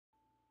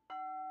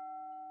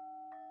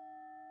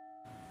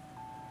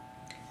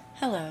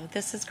Hello,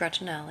 this is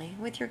Gretchen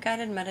with your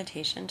guided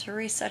meditation to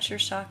reset your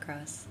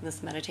chakras.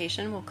 This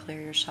meditation will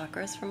clear your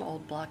chakras from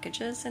old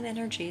blockages and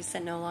energies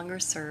that no longer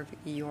serve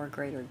your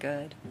greater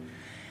good.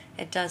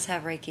 It does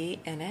have Reiki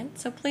in it,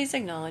 so please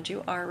acknowledge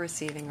you are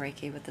receiving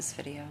Reiki with this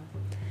video.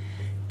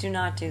 Do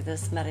not do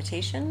this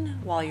meditation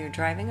while you're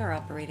driving or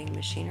operating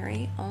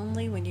machinery,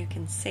 only when you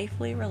can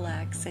safely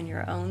relax in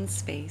your own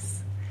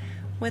space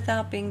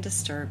without being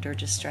disturbed or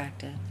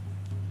distracted.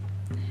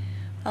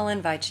 I'll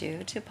invite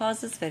you to pause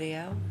this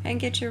video and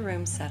get your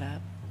room set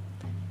up.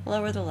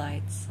 Lower the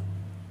lights.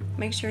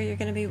 Make sure you're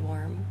going to be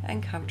warm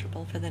and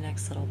comfortable for the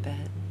next little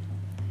bit.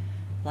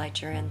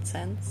 Light your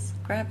incense,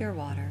 grab your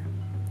water.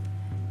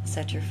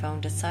 Set your phone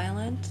to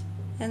silent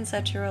and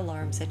set your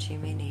alarms that you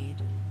may need.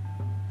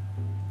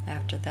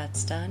 After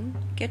that's done,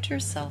 get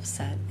yourself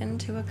set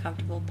into a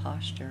comfortable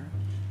posture.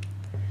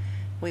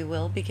 We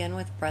will begin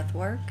with breath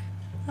work,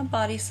 a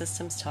body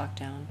systems talk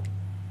down,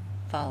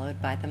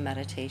 followed by the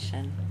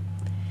meditation.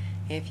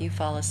 If you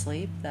fall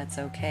asleep, that's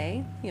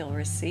okay. You'll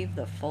receive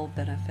the full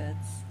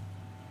benefits.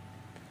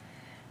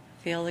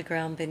 Feel the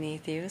ground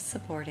beneath you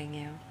supporting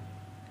you.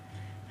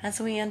 As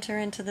we enter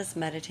into this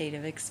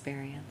meditative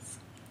experience,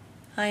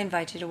 I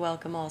invite you to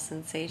welcome all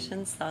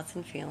sensations, thoughts,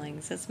 and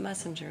feelings as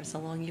messengers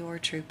along your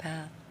true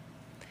path.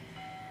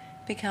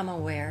 Become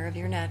aware of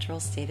your natural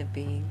state of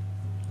being,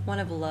 one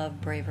of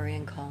love, bravery,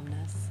 and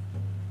calmness.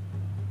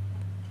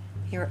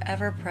 Your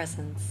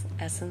ever-presence,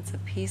 essence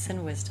of peace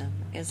and wisdom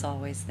is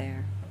always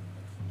there.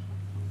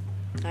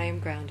 I am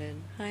grounded,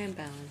 I am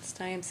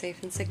balanced, I am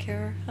safe and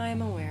secure, I am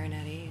aware and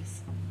at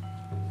ease.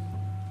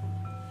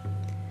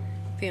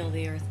 Feel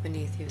the earth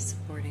beneath you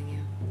supporting you.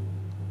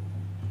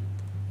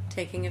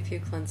 Taking a few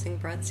cleansing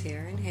breaths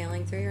here,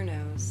 inhaling through your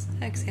nose,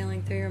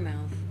 exhaling through your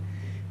mouth,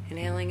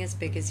 inhaling as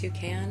big as you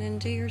can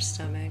into your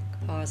stomach,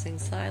 pausing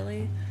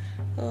slightly,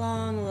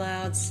 long,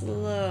 loud,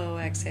 slow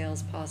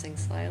exhales, pausing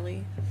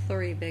slightly,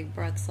 3 big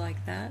breaths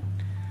like that,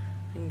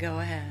 and go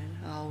ahead,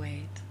 I'll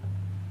wait.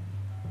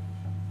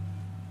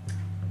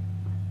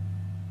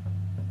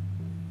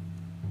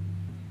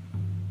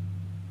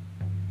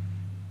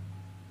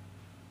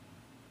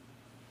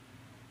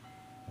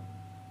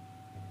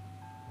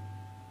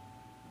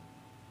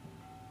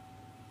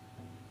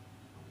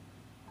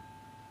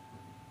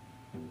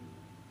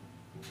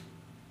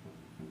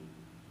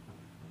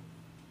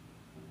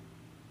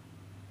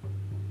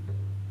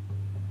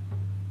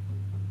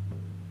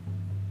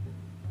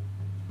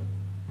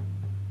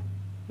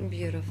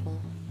 Beautiful.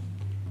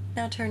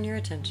 Now turn your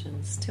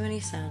attentions to any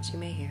sounds you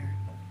may hear.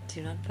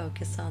 Do not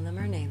focus on them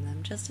or name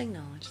them, just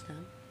acknowledge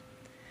them.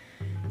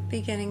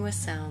 Beginning with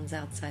sounds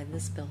outside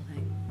this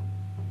building.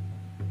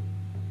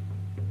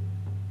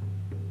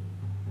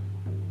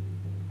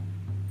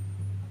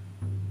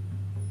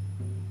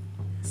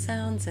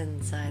 Sounds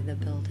inside the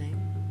building.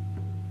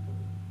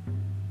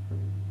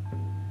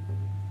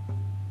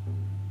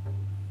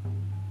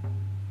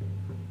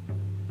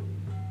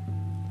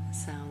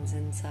 Sounds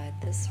inside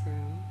this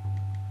room.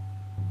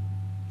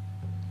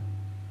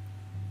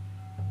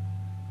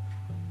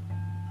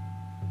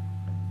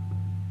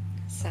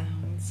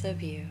 Sounds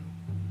of you.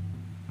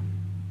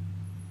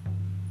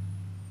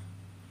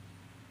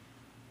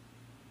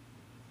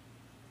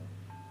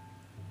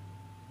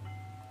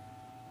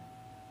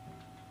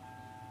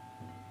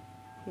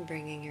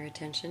 Bringing your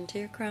attention to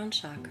your crown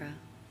chakra.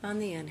 On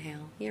the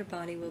inhale, your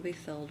body will be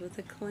filled with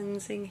a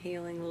cleansing,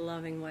 healing,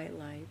 loving white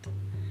light.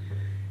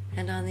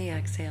 And on the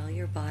exhale,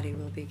 your body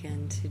will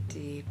begin to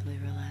deeply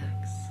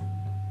relax.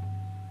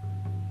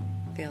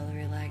 Feel the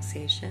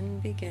relaxation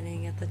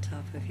beginning at the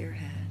top of your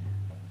head.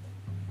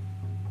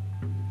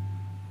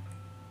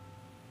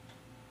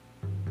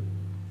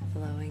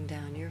 Flowing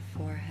down your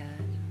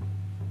forehead,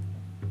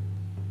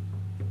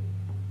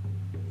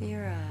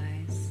 your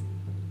eyes,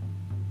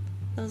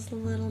 those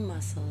little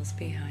muscles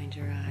behind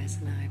your eyes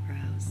and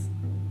eyebrows.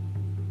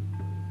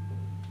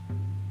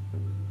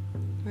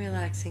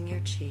 Relaxing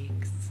your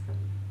cheeks,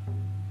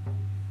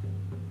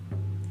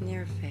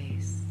 your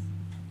face,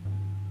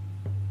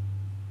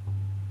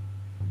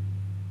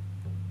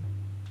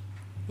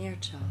 your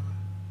jaw.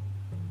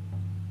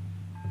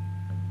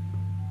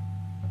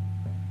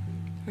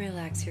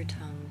 Relax your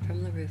tongue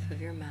from the roof of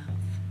your mouth.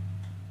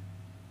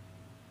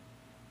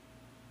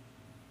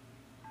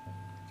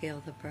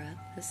 Feel the breath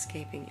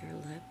escaping your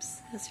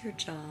lips as your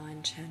jaw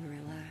and chin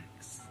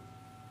relax.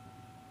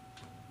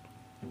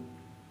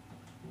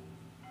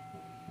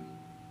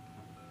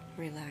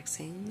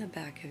 Relaxing the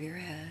back of your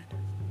head,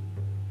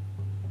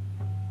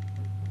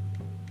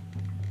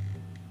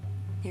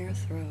 your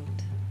throat,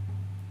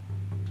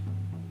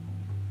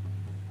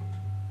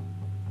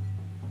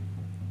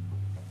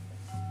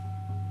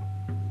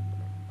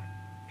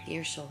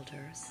 your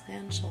shoulders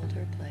and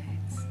shoulder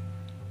blades.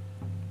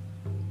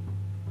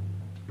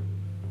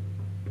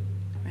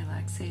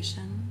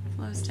 Relaxation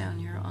flows down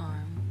your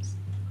arms,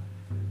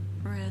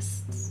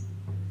 wrists,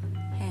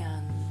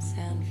 hands,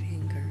 and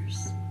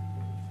fingers.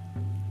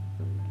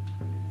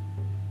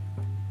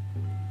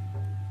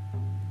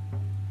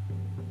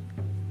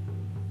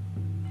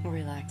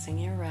 Relaxing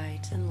your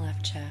right and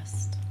left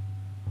chest,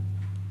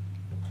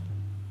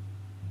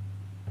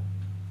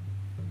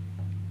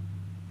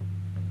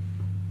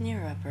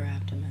 your upper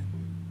abdomen,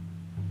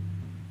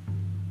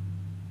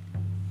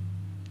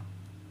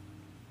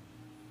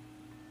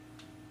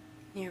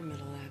 your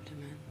middle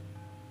abdomen,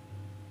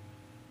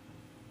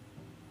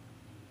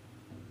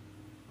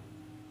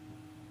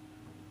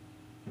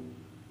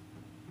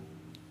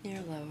 your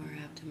lower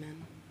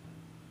abdomen,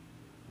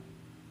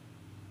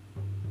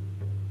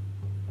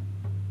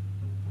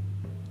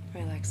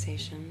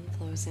 relaxation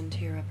flows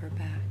into your upper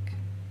back,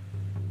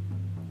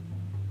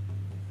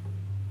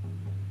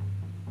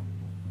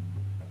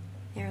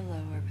 your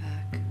lower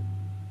back,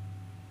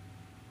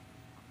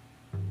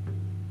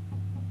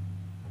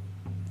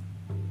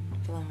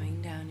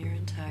 flowing down your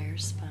entire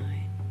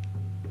spine.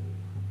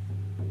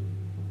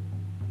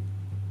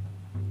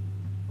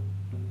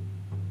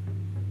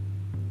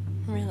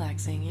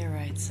 Relaxing your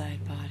right side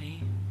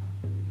body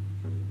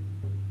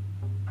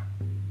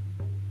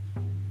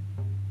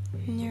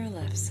and your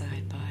left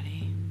side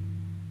body.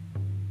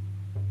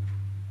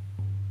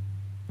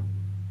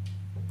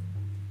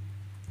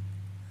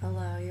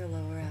 Allow your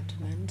lower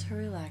abdomen to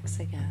relax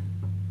again.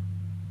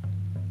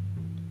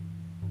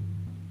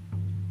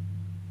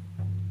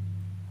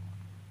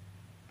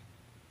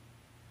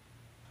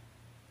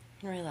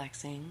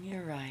 Relaxing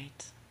your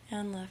right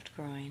and left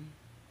groin.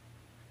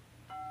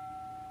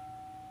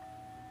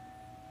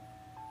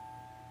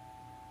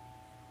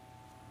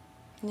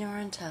 Your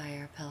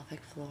entire pelvic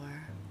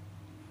floor.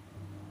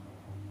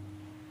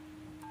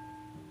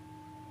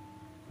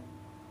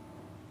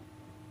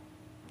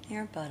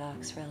 Your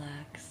buttocks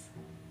relax.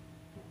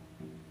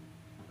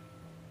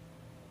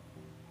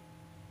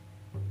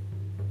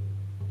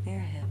 Your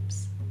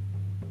hips.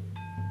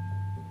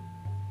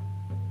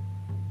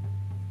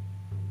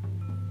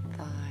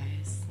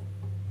 Thighs.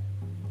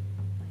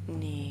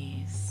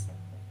 Knees.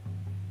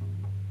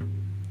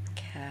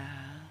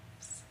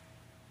 Calves.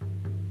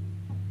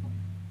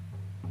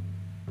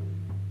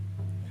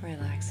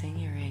 Relaxing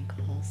your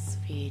ankles,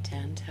 feet,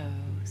 and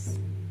toes.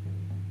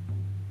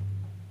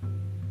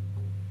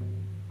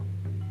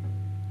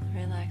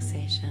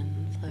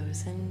 Relaxation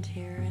flows into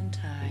your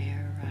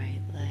entire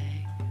right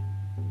leg.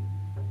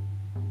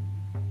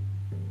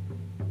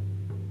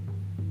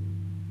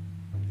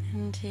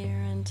 Into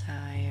your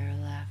entire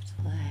left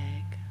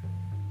leg.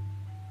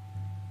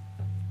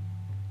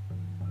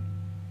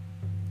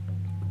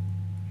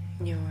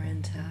 Your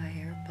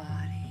entire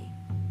body.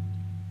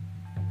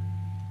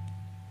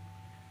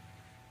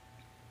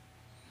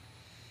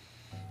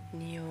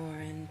 Your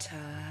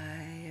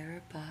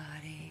entire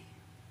body.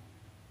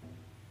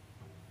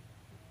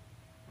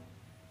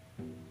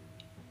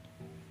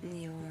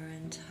 Your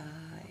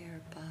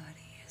entire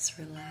body is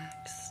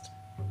relaxed.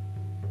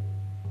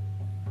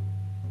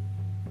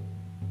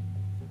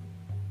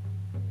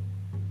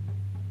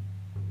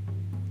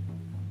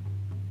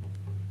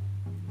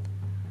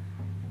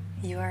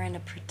 You are in a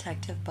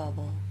protective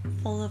bubble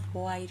full of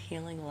white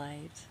healing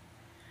light.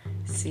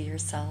 See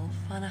yourself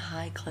on a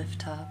high cliff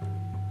top,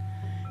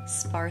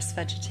 sparse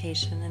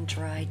vegetation and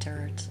dry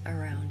dirt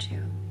around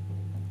you,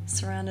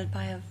 surrounded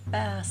by a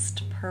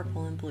vast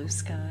purple and blue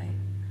sky.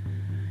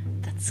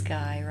 That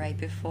sky right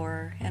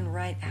before and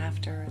right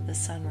after the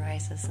sun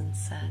rises and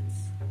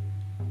sets.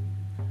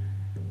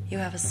 You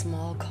have a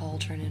small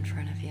cauldron in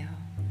front of you.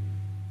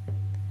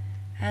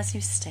 As you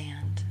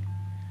stand,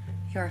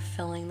 you are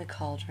filling the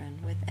cauldron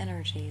with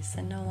energies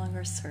that no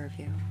longer serve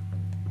you,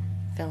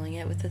 filling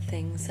it with the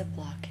things that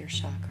block your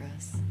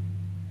chakras.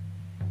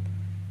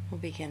 We'll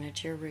begin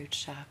at your root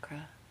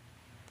chakra,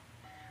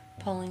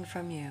 pulling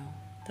from you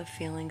the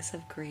feelings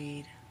of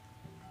greed,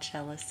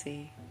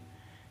 jealousy,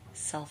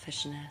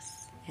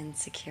 selfishness,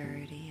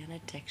 insecurity, and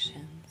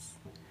addictions.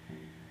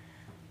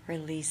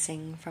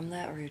 Releasing from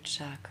that root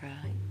chakra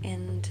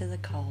into the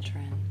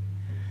cauldron,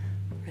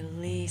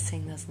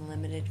 releasing those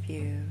limited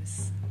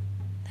views,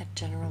 that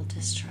general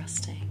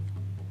distrusting.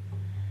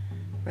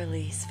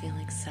 Release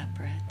feeling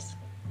separate,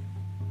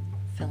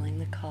 filling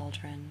the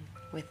cauldron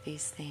with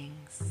these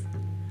things,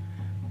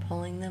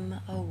 pulling them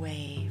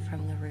away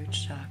from the root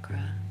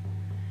chakra,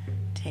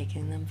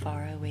 taking them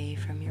far away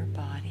from your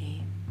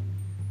body.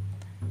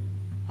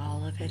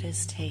 All of it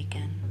is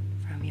taken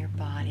from your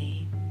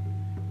body,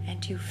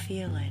 and you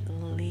feel it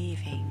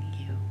leaving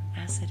you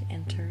as it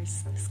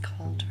enters this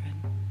cauldron.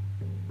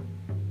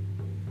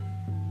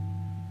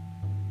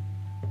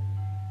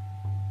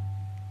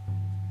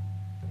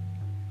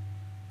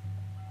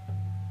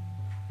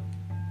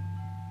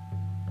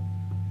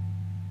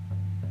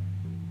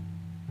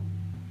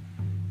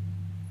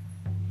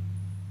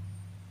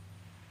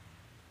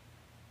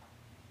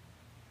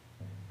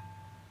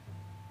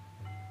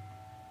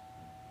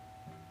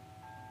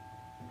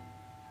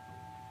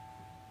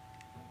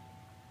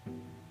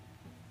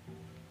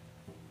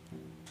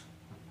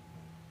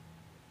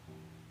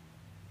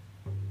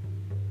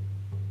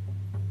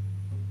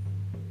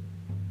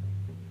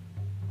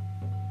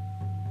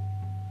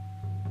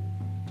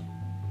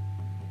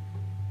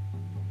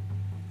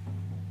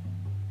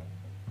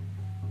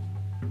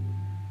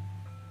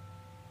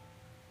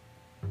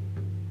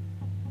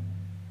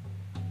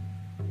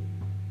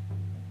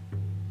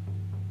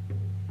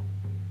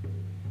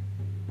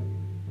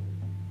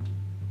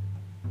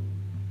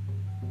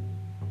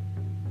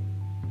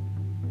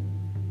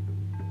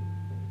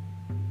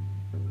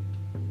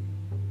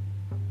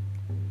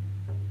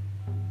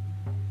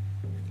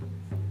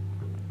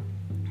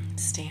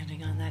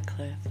 Standing on that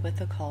cliff with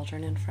the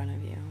cauldron in front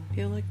of you,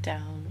 you look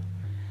down.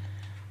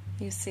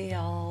 You see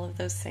all of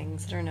those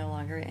things that are no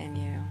longer in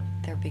you.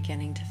 They're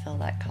beginning to fill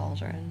that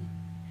cauldron.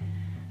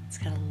 It's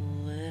got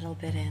a little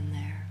bit in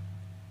there.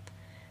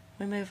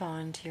 We move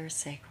on to your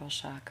sacral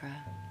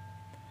chakra.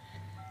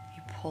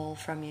 You pull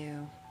from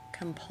you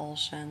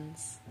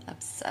compulsions,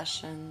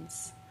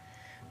 obsessions,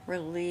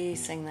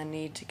 releasing the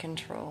need to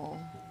control,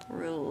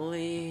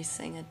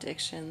 releasing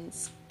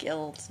addictions,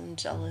 guilt, and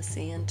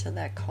jealousy into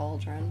that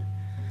cauldron,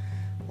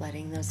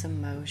 letting those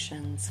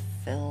emotions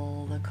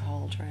fill the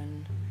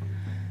cauldron,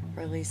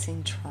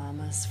 releasing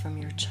traumas from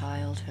your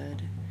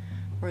childhood,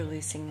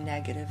 releasing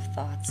negative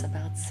thoughts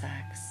about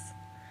sex,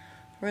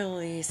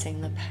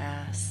 releasing the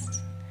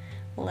past,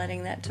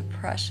 letting that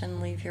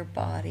depression leave your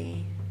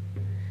body,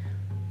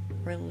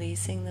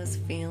 releasing those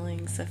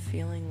feelings of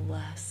feeling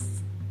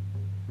less,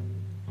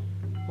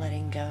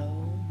 letting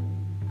go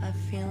of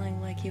feeling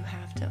like you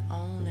have to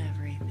own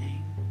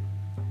everything.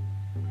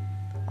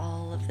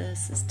 All of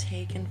this is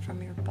taken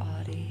from your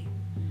body.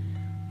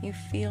 You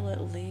feel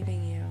it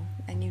leaving you,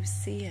 and you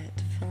see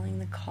it filling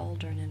the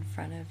cauldron in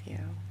front of you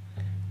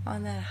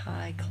on that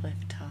high cliff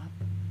top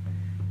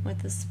with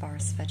the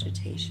sparse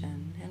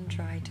vegetation and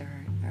dry dirt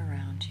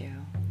around you,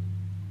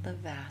 the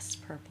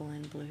vast purple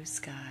and blue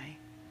sky.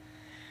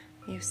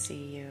 You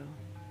see you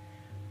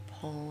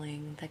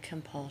pulling the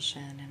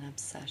compulsion and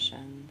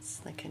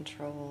obsessions, the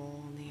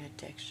control and the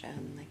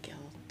addiction, the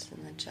guilt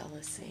and the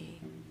jealousy.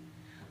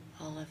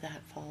 All of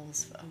that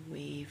falls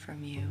away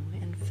from you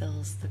and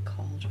fills the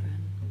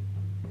cauldron.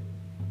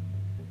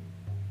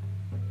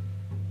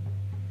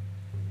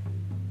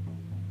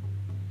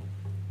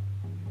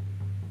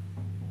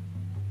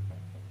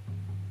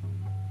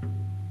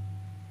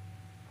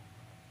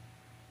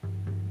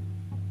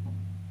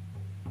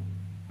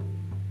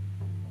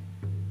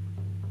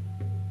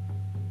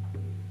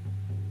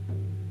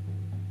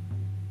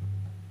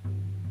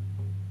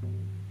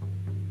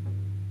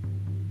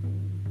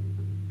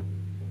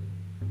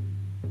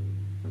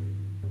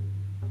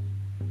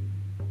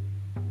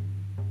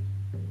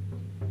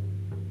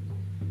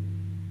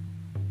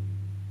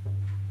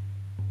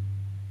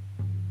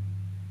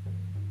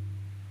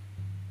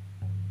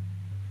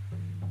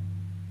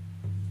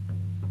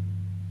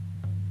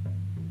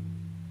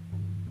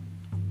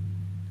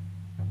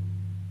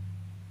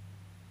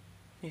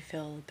 You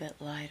feel a bit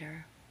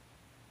lighter.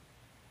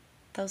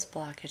 Those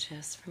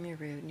blockages from your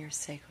root and your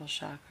sacral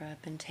chakra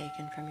have been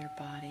taken from your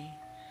body.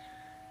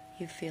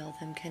 You feel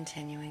them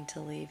continuing to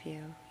leave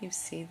you. You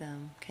see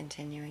them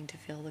continuing to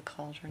fill the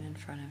cauldron in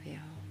front of you.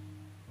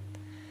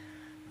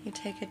 You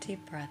take a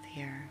deep breath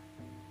here,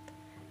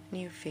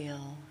 and you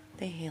feel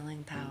the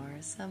healing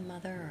powers of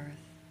Mother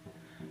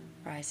Earth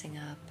rising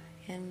up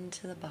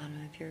into the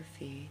bottom of your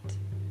feet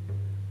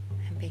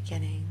and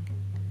beginning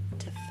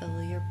to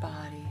fill your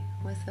body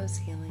with those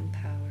healing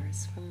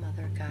powers from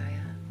Mother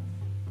Gaia.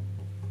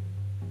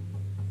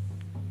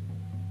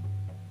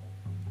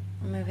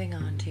 Moving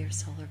on to your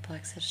solar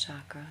plexus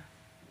chakra,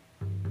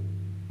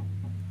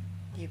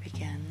 you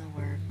begin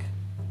the work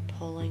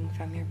pulling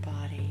from your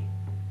body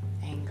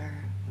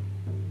anger,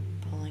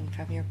 pulling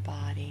from your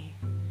body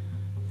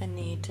the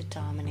need to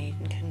dominate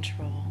and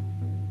control.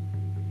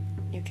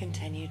 You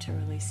continue to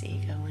release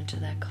ego into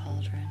that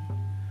cauldron,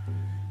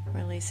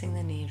 releasing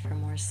the need for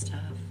more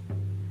stuff,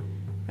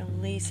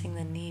 releasing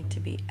the need to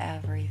be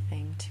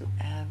everything to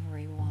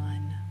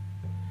everyone,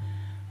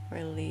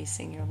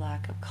 releasing your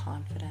lack of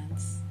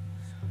confidence,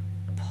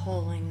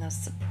 pulling those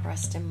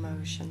suppressed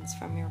emotions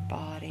from your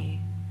body,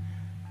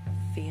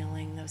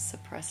 feeling those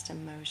suppressed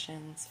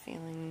emotions,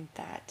 feeling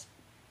that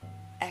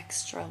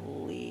extra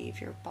leave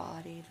your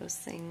body, those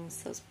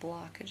things, those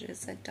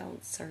blockages that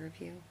don't serve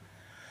you,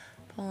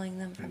 pulling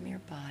them from your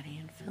body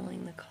and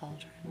filling the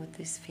cauldron with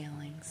these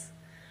feelings.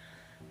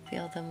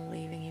 Feel them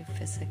leaving you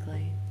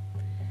physically,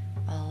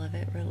 all of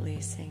it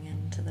releasing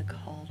into the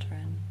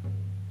cauldron,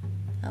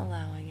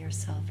 allowing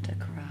yourself to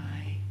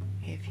cry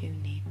if you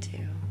need to.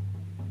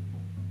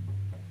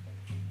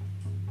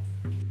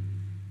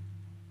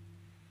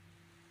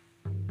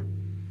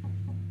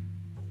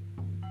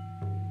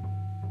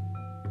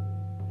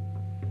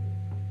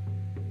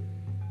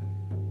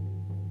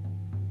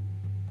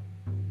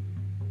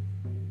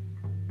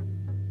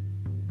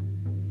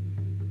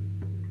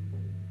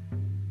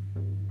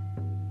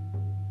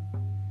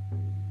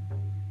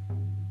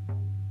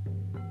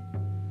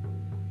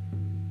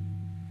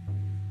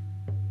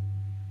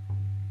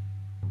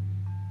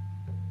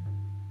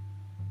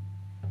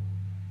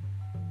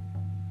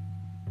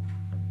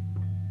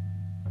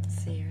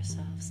 See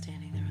yourself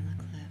standing there on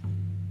the cliff.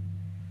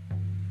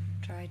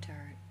 Dry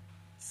dirt,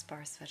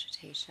 sparse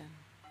vegetation,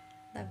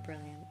 that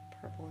brilliant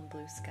purple and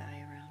blue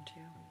sky around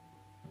you.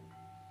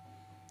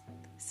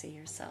 See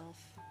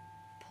yourself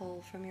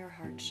pull from your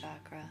heart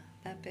chakra,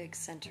 that big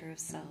center of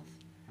self,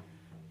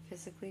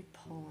 physically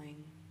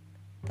pulling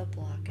the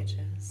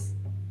blockages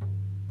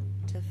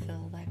to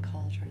fill that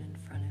cauldron in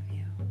front of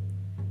you.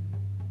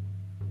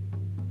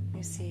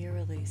 You see your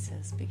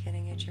releases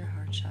beginning at your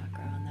heart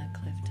chakra on that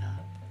cliff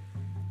top.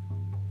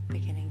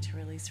 beginning to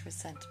release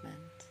resentment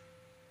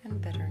and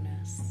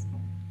bitterness,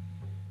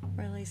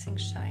 releasing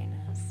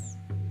shyness,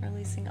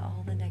 releasing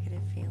all the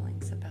negative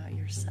feelings about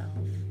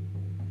yourself.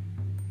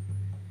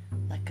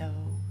 Let go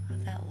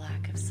of that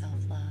lack of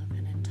self-love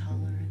and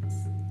intolerance.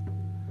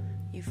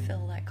 You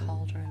fill that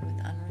cauldron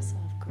with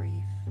unresolved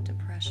grief,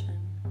 depression.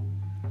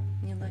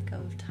 You let go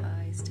of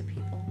ties to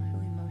people who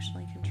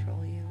emotionally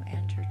control you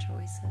and your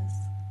choices.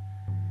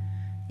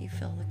 You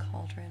fill the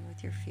cauldron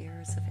with your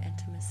fears of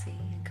intimacy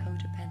and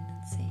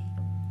codependency.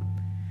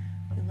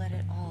 You let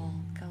it all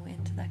go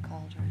into that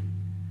cauldron,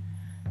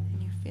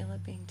 and you feel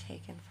it being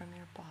taken from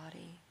your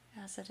body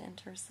as it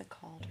enters the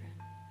cauldron,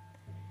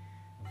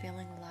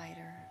 feeling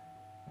lighter,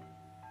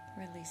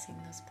 releasing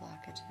those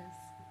blockages.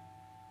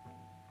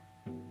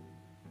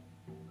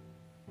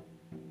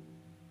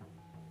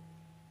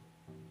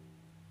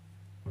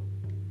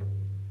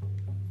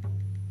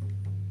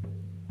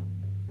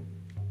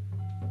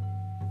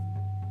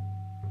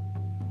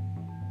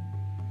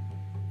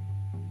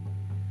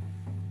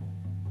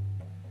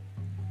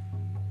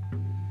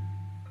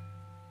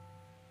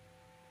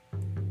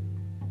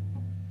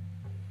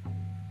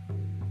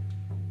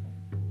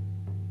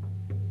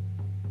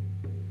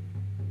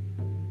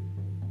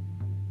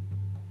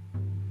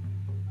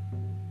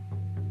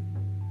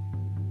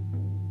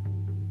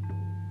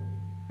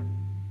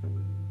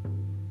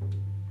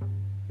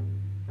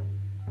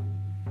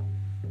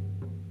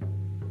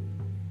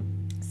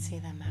 See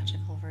that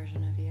magical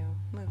version of you.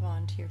 Move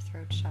on to your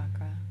throat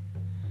chakra,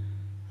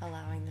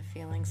 allowing the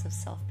feelings of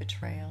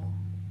self-betrayal,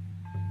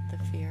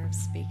 the fear of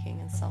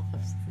speaking and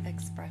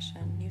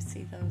self-expression. You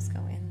see those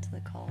go into the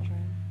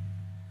cauldron.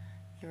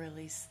 You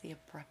release the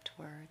abrupt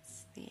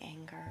words, the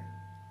anger,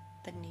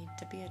 the need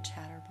to be a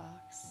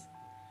chatterbox,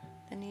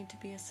 the need to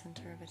be a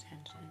center of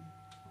attention.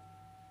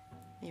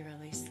 You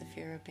release the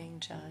fear of being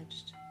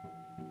judged.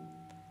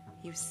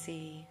 You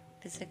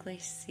physically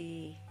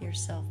see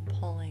yourself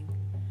pulling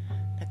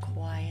the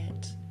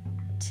quiet,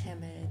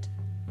 timid,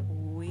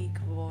 weak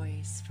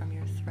voice from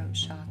your throat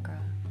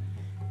chakra.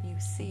 You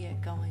see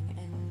it going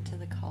into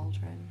the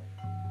cauldron,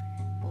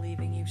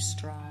 leaving you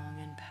strong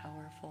and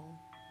powerful.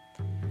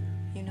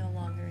 You no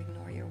longer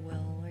ignore your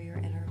will or your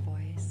inner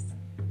voice.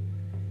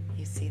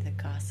 You see the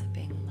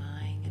gossiping,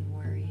 lying, and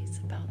worries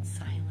about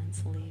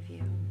silence leave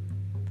you.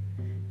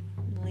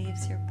 It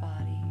leaves your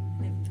body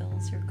and it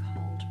fills your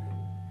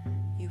cauldron.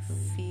 You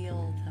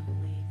feel them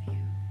leave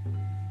you.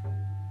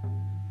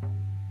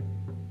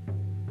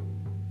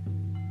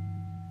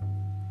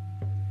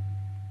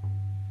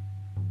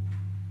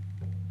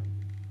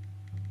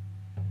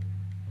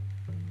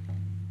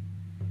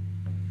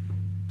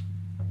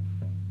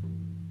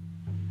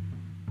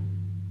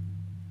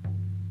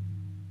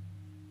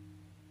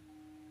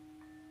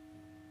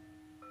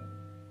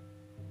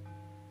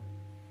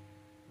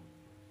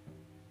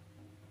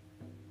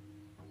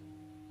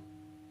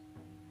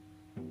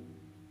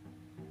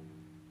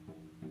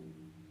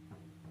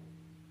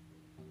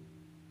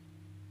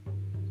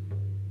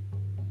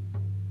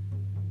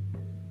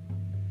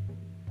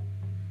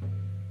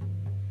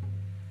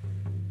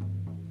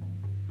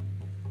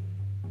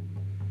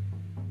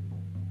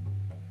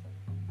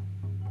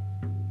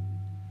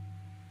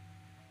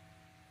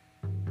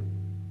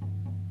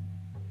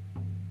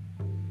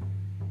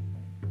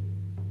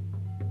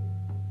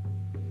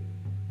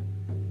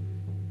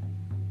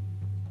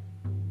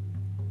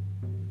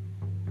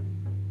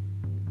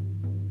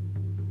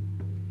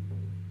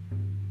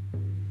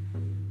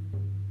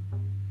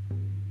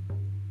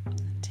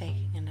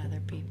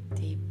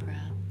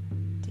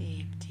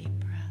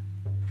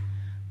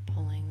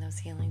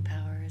 Healing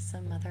powers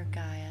of Mother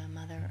Gaia,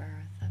 Mother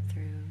Earth, up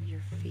through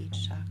your feet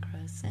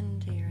chakras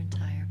into your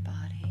entire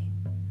body,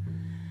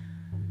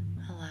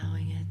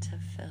 allowing it to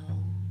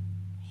fill,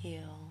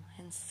 heal,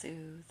 and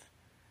soothe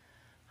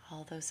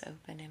all those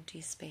open,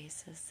 empty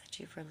spaces that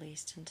you've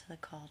released into the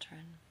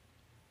cauldron.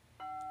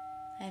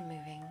 And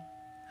moving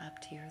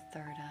up to your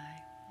third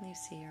eye, you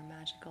see your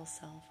magical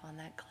self on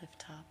that cliff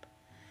top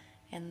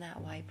in that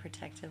white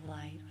protective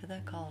light with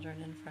a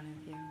cauldron in front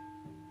of you.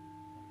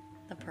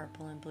 The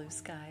purple and blue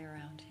sky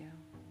around you.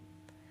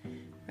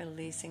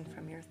 Releasing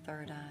from your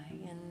third eye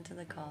into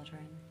the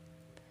cauldron,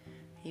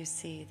 you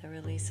see the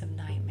release of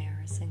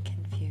nightmares and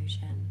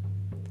confusion,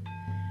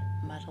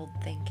 muddled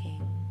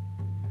thinking,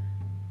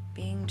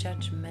 being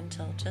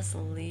judgmental just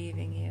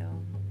leaving you.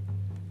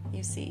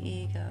 You see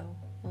ego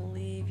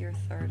leave your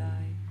third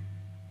eye.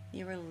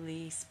 You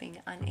release being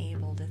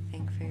unable to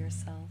think for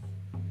yourself.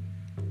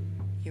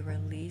 You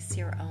release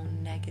your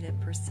own negative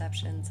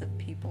perceptions of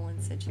people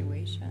and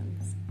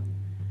situations.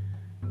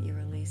 You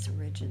release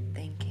rigid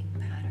thinking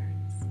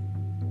patterns.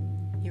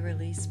 You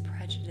release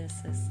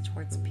prejudices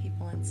towards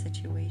people and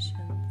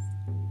situations.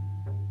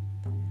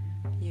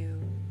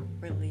 You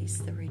release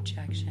the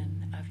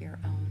rejection of your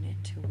own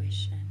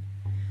intuition.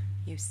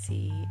 You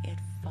see it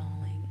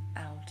falling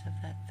out of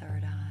that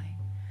third eye.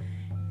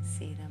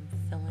 See them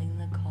filling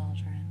the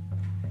cauldron.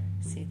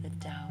 See the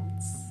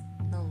doubts,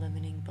 the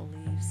limiting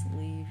beliefs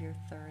leave your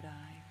third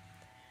eye,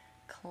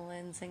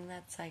 cleansing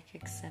that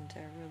psychic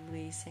center,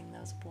 releasing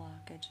those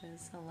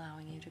blockages,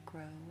 allowing you to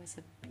grow as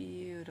a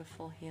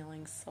beautiful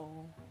healing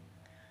soul,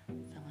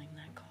 filling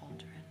that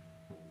cauldron.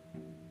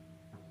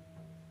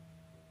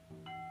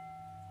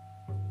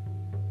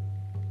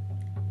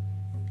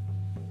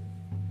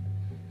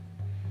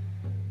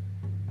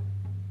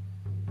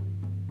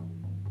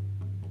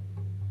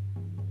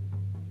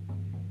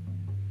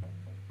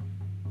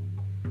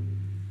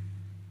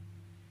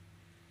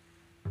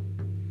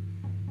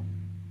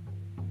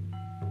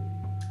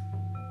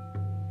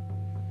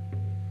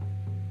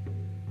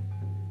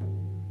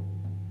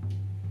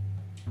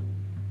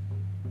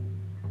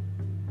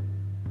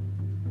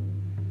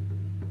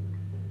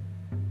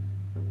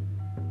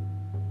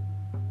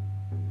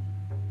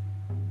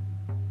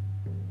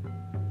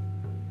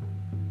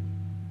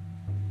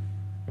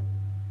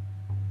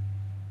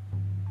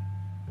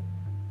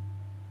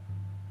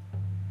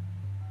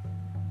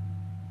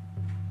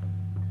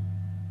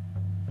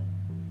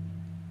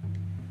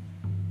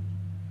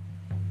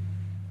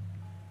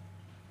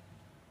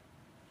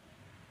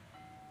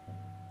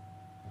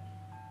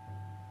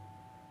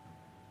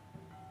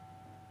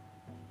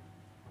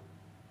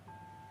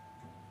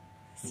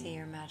 See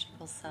your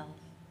magical self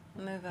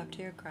move up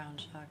to your crown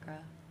chakra.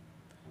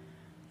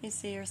 You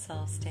see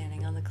yourself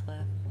standing on the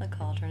cliff, the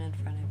cauldron in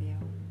front of you.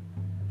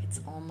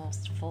 It's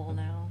almost full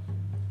now.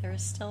 There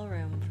is still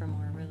room for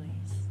more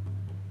release.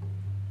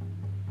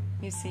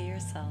 You see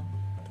yourself,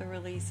 the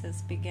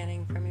releases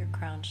beginning from your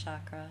crown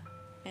chakra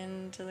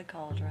into the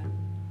cauldron,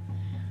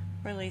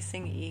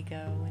 releasing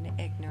ego and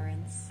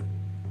ignorance,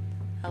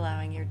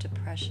 allowing your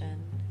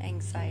depression,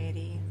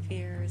 anxiety,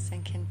 fears,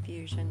 and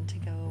confusion to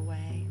go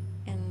away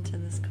into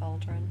this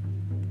cauldron.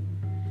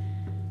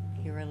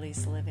 You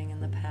release living in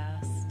the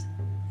past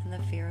and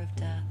the fear of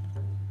death.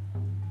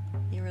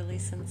 You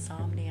release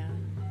insomnia.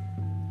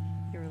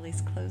 You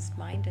release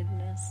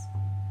closed-mindedness.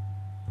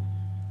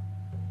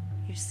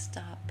 You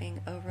stop being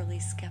overly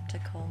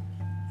skeptical.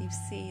 You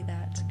see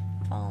that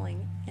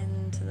falling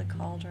into the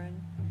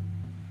cauldron.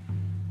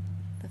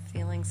 The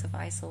feelings of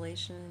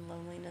isolation and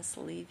loneliness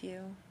leave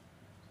you.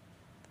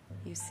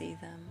 You see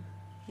them.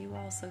 You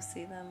also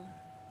see them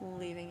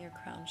leaving your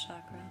crown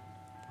chakra,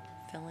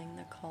 filling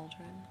the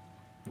cauldron.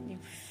 You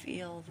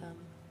feel them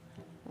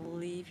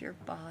leave your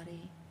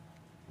body,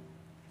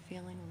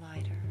 feeling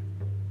lighter.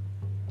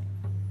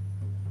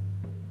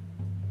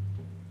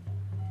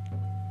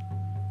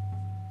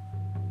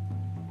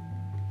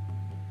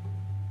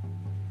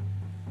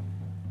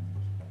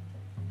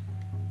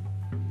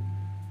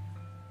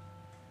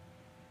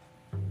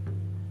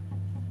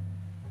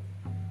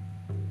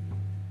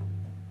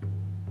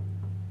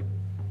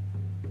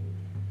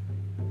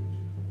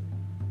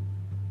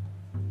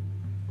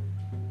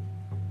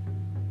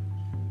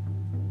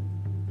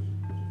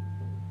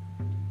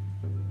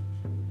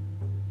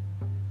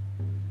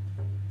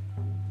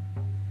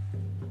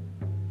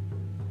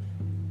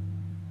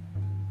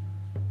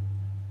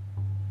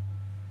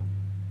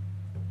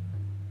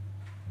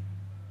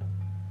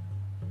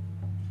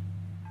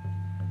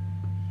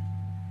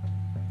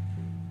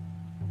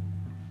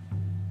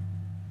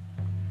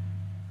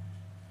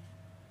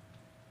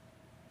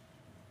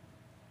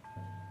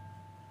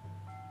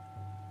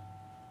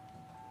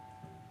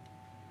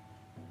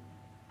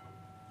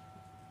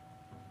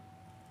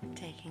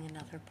 Taking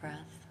another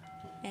breath,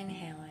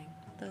 inhaling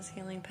those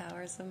healing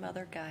powers of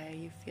Mother Gaia.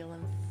 You feel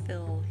them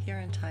fill your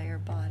entire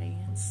body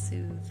and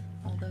soothe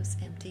all those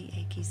empty,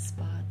 achy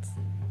spots.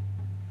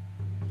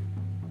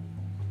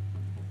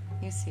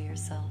 You see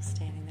yourself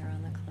standing there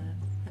on the cliff,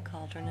 the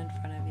cauldron in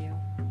front of you,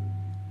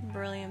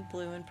 brilliant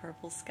blue and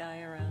purple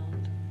sky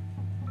around.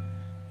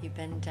 You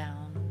bend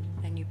down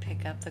and you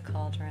pick up the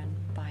cauldron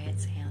by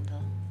its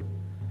handle.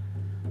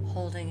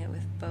 Holding it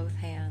with both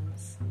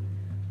hands,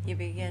 you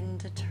begin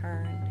to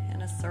turn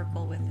in a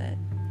circle with it,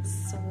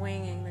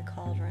 swinging the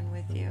cauldron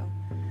with you,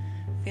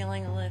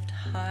 feeling a lift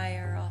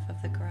higher off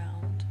of the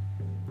ground.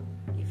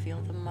 You feel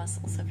the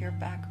muscles of your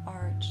back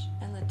arch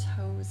and the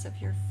toes of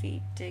your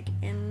feet dig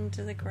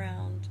into the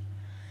ground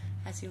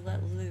as you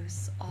let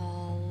loose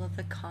all of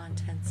the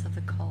contents of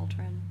the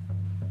cauldron.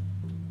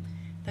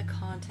 The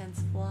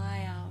contents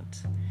fly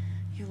out.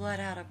 You let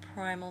out a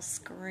primal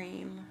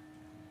scream.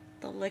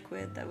 The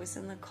liquid that was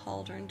in the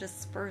cauldron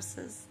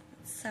disperses,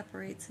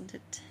 separates into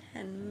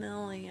 10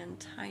 million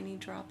tiny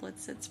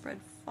droplets that spread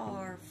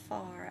far,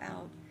 far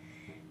out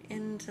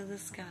into the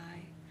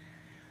sky,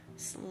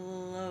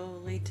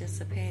 slowly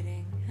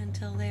dissipating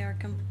until they are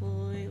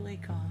completely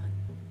gone.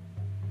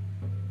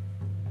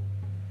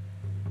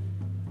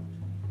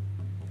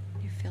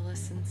 You feel a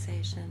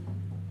sensation,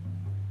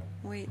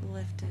 weight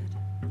lifted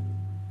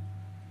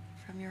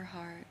from your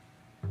heart,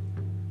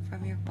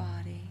 from your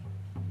body.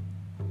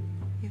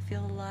 You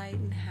feel light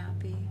and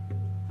happy.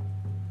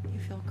 You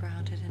feel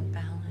grounded and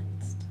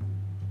balanced.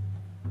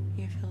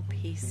 You feel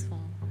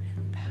peaceful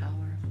and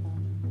powerful.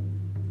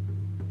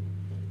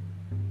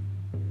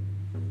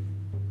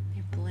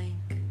 You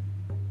blink.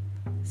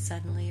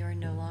 Suddenly you are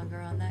no longer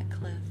on that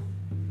cliff.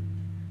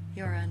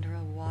 You are under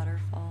a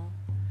waterfall,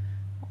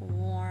 a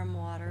warm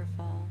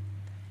waterfall,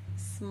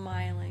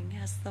 smiling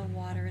as the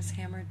water is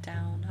hammered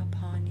down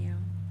upon you,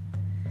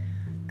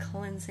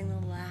 cleansing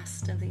the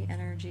last of the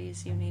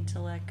energies you need to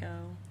let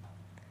go,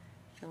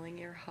 filling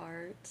your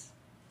heart,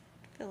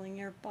 filling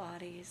your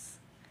bodies.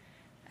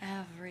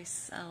 Every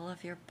cell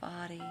of your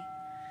body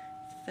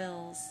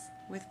fills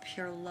with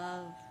pure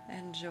love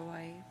and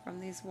joy from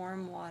these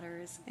warm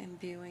waters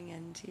imbuing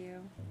into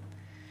you,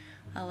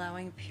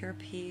 allowing pure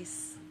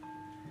peace,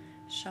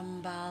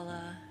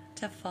 Shambhala,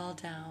 to fall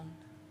down.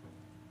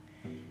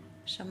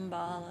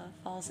 Shambhala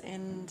falls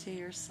into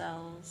your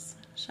cells.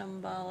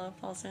 Shambhala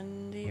falls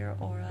into your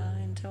aura,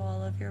 into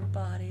all of your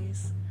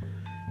bodies.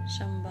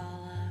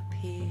 Shambhala,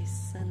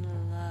 peace and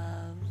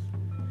love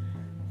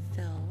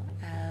fill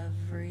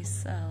every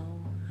cell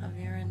of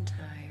your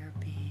entire